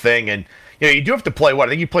this whole thing. And, you do have to play, I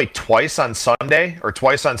think you play twice on Sunday or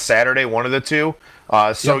twice on Saturday, one of the two.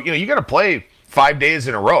 You got to play 5 days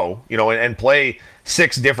in a row, and play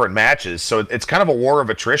 6 different matches. So it's kind of a war of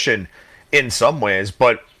attrition in some ways.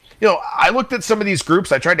 But, I looked at some of these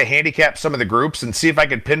groups. I tried to handicap some of the groups and see if I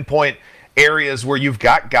could pinpoint areas where you've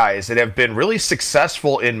got guys that have been really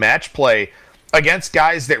successful in match play against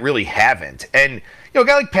guys that really haven't. And, a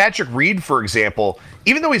guy like Patrick Reed, for example,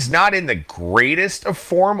 even though he's not in the greatest of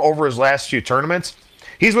form over his last few tournaments,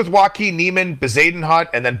 he's with Joaquin Niemann, Bezuidenhout,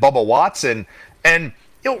 and then Bubba Watson. And,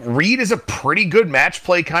 Reed is a pretty good match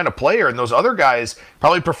play kind of player, and those other guys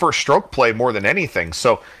probably prefer stroke play more than anything.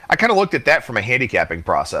 So I kind of looked at that from a handicapping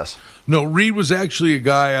process. No, Reed was actually a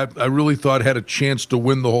guy I really thought had a chance to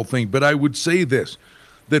win the whole thing. But I would say this,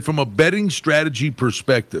 that from a betting strategy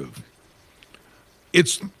perspective,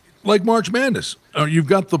 it's like March Madness. You've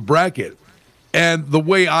got the bracket. And the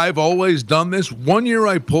way I've always done this, one year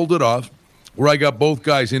I pulled it off where I got both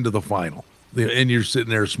guys into the final. And you're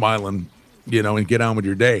sitting there smiling, and get on with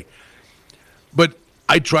your day. But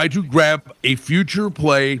I tried to grab a future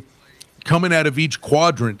play coming out of each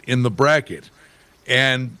quadrant in the bracket.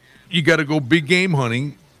 And you got to go big game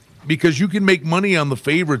hunting because you can make money on the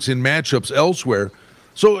favorites in matchups elsewhere.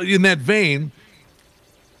 So in that vein,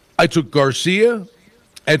 I took Garcia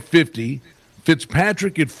at 50,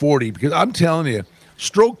 Fitzpatrick at 40, because I'm telling you,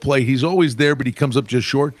 stroke play, he's always there, but he comes up just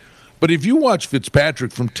short. But if you watch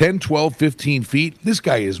Fitzpatrick from 10, 12, 15 feet, this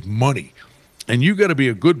guy is money. And you got to be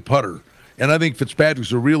a good putter. And I think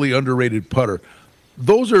Fitzpatrick's a really underrated putter.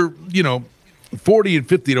 Those are, 40 and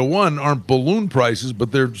 50 to 1 aren't balloon prices,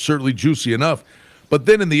 but they're certainly juicy enough. But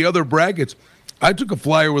then in the other brackets, I took a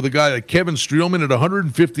flyer with a guy like Kevin Streelman at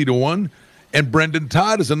 150 to 1, and Brendan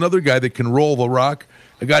Todd is another guy that can roll the rock.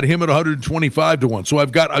 I got him at 125 to 1. So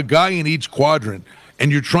I've got a guy in each quadrant,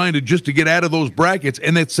 and you're trying to get out of those brackets,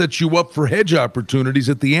 and that sets you up for hedge opportunities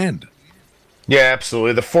at the end. Yeah,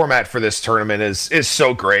 absolutely. The format for this tournament is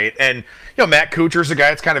so great. And, Matt Kuchar's a guy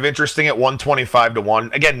that's kind of interesting at 125 to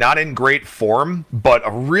 1. Again, not in great form, but a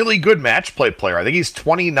really good match play player. I think he's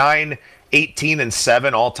 29, 18, and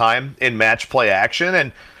 7 all time in match play action.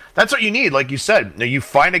 And that's what you need. Like you said, you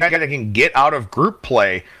find a guy that can get out of group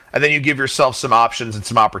play, and then you give yourself some options and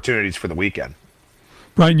some opportunities for the weekend.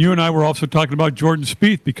 Brian, you and I were also talking about Jordan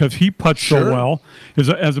Spieth because he putts so well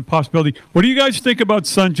as a possibility. What do you guys think about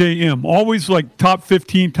Sanjay Im? Always like top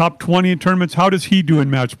 15, top 20 in tournaments. How does he do in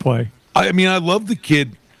match play? I mean, I love the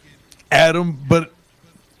kid, Adam, but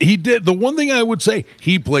he did. The one thing I would say,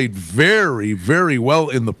 he played very, very well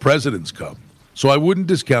in the President's Cup. So I wouldn't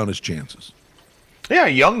discount his chances. Yeah,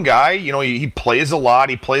 young guy. He plays a lot.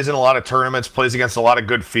 He plays in a lot of tournaments, plays against a lot of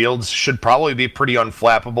good fields. Should probably be pretty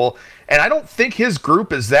unflappable. And I don't think his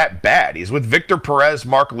group is that bad. He's with Victor Perez,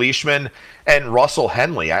 Mark Leishman, and Russell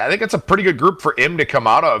Henley. I think it's a pretty good group for him to come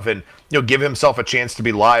out of and give himself a chance to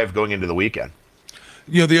be live going into the weekend.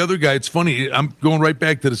 The other guy, it's funny. I'm going right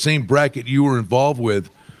back to the same bracket you were involved with.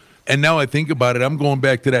 And now I think about it, I'm going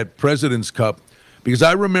back to that President's Cup. Because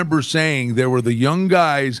I remember saying there were the young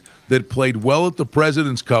guys that played well at the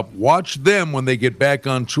President's Cup. Watch them when they get back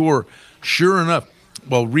on tour. Sure enough,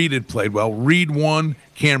 Reed had played well. Reed won.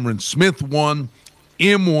 Cameron Smith won.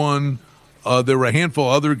 Im won. There were a handful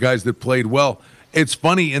of other guys that played well. It's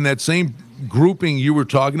funny, in that same grouping you were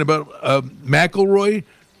talking about, McIlroy,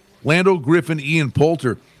 Lando Griffin, Ian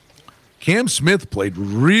Poulter, Cam Smith played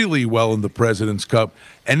really well in the President's Cup,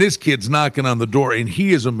 and this kid's knocking on the door, and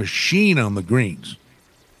he is a machine on the greens.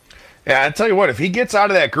 Yeah, I tell you what, if he gets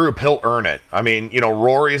out of that group, he'll earn it. I mean,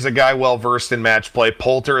 Rory is a guy well-versed in match play.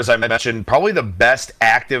 Poulter, as I mentioned, probably the best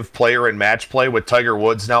active player in match play with Tiger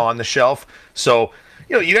Woods now on the shelf. So,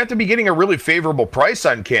 you'd have to be getting a really favorable price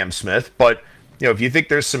on Cam Smith, but, if you think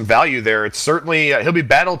there's some value there, it's certainly, he'll be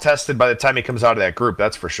battle-tested by the time he comes out of that group,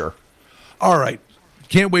 that's for sure. All right.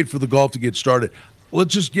 Can't wait for the golf to get started.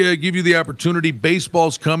 Let's just give you the opportunity.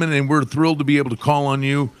 Baseball's coming, and we're thrilled to be able to call on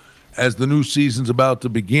you as the new season's about to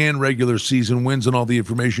begin, regular season wins and all the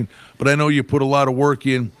information. But I know you put a lot of work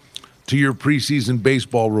in to your preseason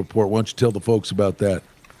baseball report. Why don't you tell the folks about that?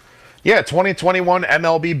 Yeah, 2021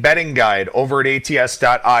 MLB betting guide over at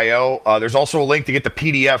ats.io. There's also a link to get the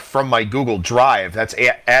PDF from my Google Drive. That's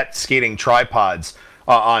at Skating Tripods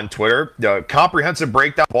on Twitter. The comprehensive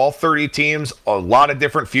breakdown of all 30 teams, a lot of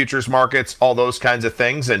different futures markets, all those kinds of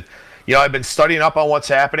things. And I've been studying up on what's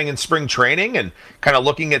happening in spring training and kind of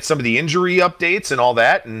looking at some of the injury updates and all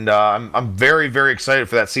that. And I'm very, very excited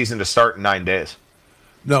for that season to start in 9 days.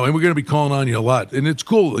 No, and we're going to be calling on you a lot. And it's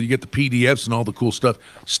cool. You get the PDFs and all the cool stuff.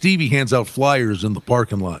 Stevie hands out flyers in the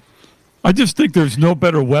parking lot. I just think there's no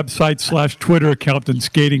better website / Twitter account than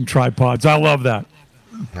Skating Tripods. I love that.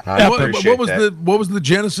 What was the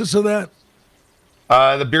genesis of that?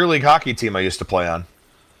 The beer league hockey team I used to play on.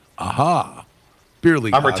 Aha. Beer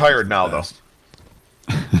league. I'm retired now, though.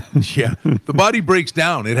 Yeah. The body breaks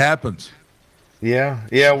down. It happens. Yeah.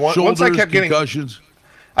 Shoulders, once I kept getting concussions.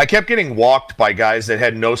 I kept getting walked by guys that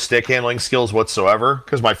had no stick handling skills whatsoever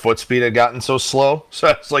because my foot speed had gotten so slow. So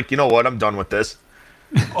I was like, you know what? I'm done with this.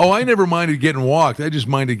 Oh, I never minded getting walked. I just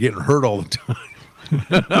minded getting hurt all the time.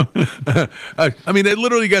 I mean, I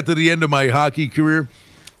literally got to the end of my hockey career.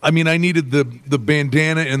 I mean, I needed the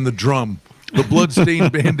bandana and the drum. The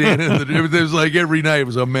bloodstained bandana. It was like every night it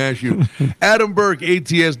was a mash you. Adam Burke,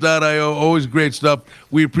 ATS.io. Always great stuff.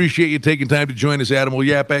 We appreciate you taking time to join us, Adam. We'll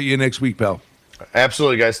yap at you next week, pal.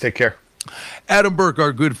 Absolutely, guys. Take care. Adam Burke,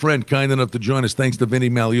 our good friend, kind enough to join us. Thanks to Vinny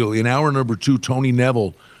Magliulo. In hour number 2, Tony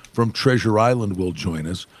Neville from Treasure Island will join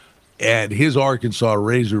us. And his Arkansas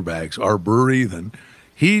Razorbacks are breathing.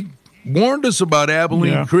 He warned us about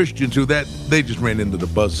Abilene Christian, too. That they just ran into the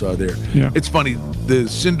buzzsaw there. Yeah. It's funny. The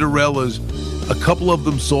Cinderellas, a couple of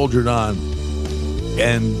them soldiered on,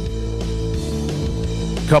 and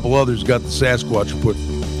a couple others got the Sasquatch foot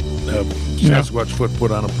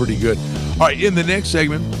put on them pretty good. All right, in the next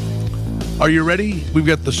segment, Are you ready? We've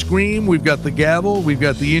got the scream, we've got the gavel, we've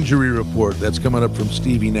got the injury report. That's coming up from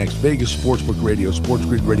Stevie next. Vegas Sportsbook Radio, Sports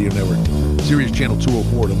Grid Radio Network, Sirius Channel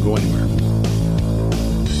 204. Don't go anywhere.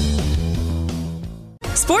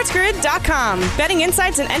 SportsGrid.com. Betting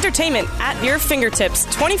insights and entertainment at your fingertips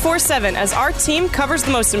 24/7 as our team covers the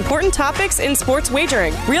most important topics in sports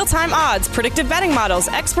wagering. Real-time odds, predictive betting models,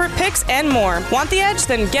 expert picks, and more. Want the edge?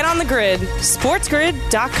 Then get on the grid.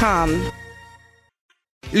 SportsGrid.com.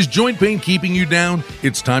 Is joint pain keeping you down?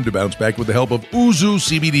 It's time to bounce back with the help of Uzu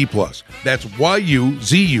CBD Plus. That's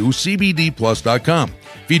YUZUCBDPlus.com.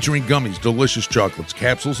 Featuring gummies, delicious chocolates,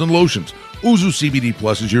 capsules, and lotions, Uzu CBD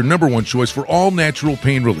Plus is your number one choice for all natural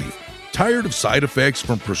pain relief. Tired of side effects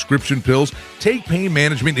from prescription pills? Take pain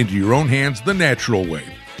management into your own hands the natural way.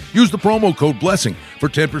 Use the promo code BLESSING for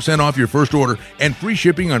 10% off your first order and free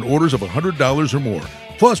shipping on orders of $100 or more.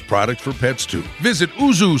 Plus products for pets too. Visit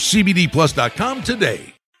UzuCBDPlus.com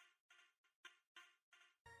today.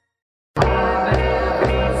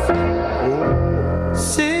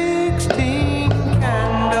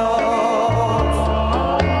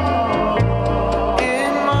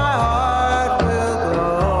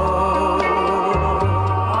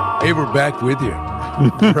 Hey, we're back with you.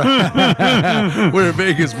 We're at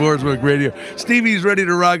Vegas Sportsbook Radio. Stevie's ready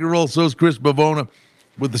to rock and roll. So's Chris Bavona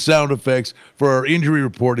with the sound effects for our injury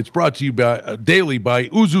report. It's brought to you daily by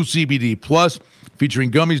Uzu CBD Plus,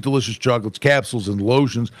 featuring gummies, delicious chocolates, capsules, and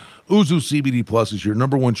lotions. Uzu CBD Plus is your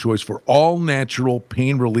number one choice for all natural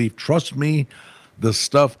pain relief. Trust me, the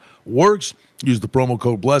stuff works. Use the promo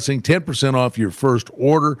code BLESSING, 10% off your first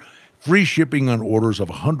order. Free shipping on orders of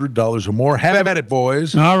 $100 or more. Have at it,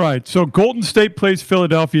 boys. All right. So Golden State plays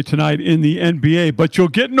Philadelphia tonight in the NBA, but you'll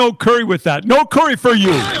get no Curry with that. No Curry for you.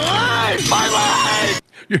 My life.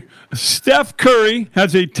 Steph Curry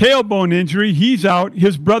has a tailbone injury. He's out.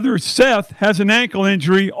 His brother Seth has an ankle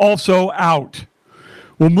injury, also out.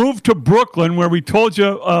 We'll move to Brooklyn, where we told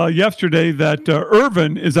you yesterday that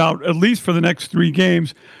Irvin is out at least for the next 3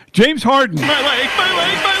 games. James Harden. My leg.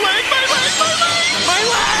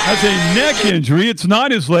 Has a neck injury. It's not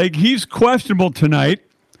his leg. He's questionable tonight.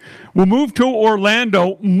 We'll move to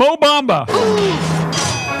Orlando. Mo Bamba.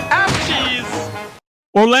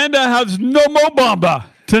 Orlando has no Mo Bamba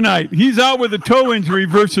tonight. He's out with a toe injury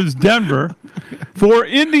versus Denver. For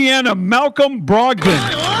Indiana, Malcolm Brogdon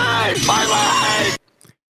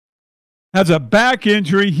has a back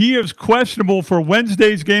injury. He is questionable for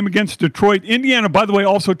Wednesday's game against Detroit. Indiana, by the way,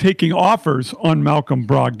 also taking offers on Malcolm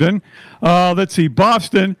Brogdon. Let's see,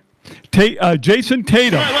 Boston, Jason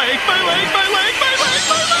Tatum. My leg.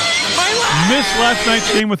 Missed last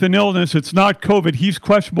night's game with an illness. It's not COVID. He's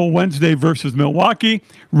questionable Wednesday versus Milwaukee.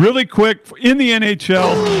 Really quick, in the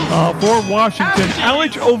NHL, for Washington,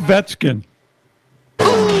 Alex Ovechkin.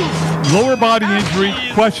 Lower body injury,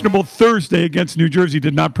 questionable Thursday against New Jersey.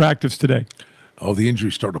 Did not practice today. Oh, the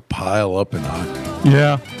injuries start to pile up in hockey.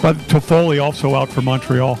 Yeah, but Toffoli also out for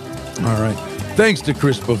Montreal. All right. Thanks to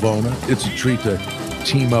Chris Bavona. It's a treat to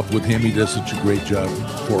team up with him. He does such a great job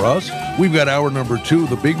for us. We've got hour number 2.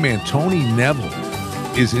 The big man, Tony Neville,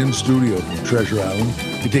 is in studio from Treasure Island.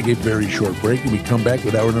 We take a very short break, and we come back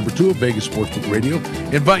with hour number 2 of Vegas Sportsbook Radio,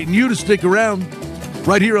 inviting you to stick around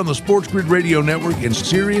right here on the Sports Grid Radio Network and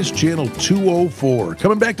Sirius Channel 204.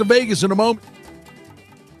 Coming back to Vegas in a moment.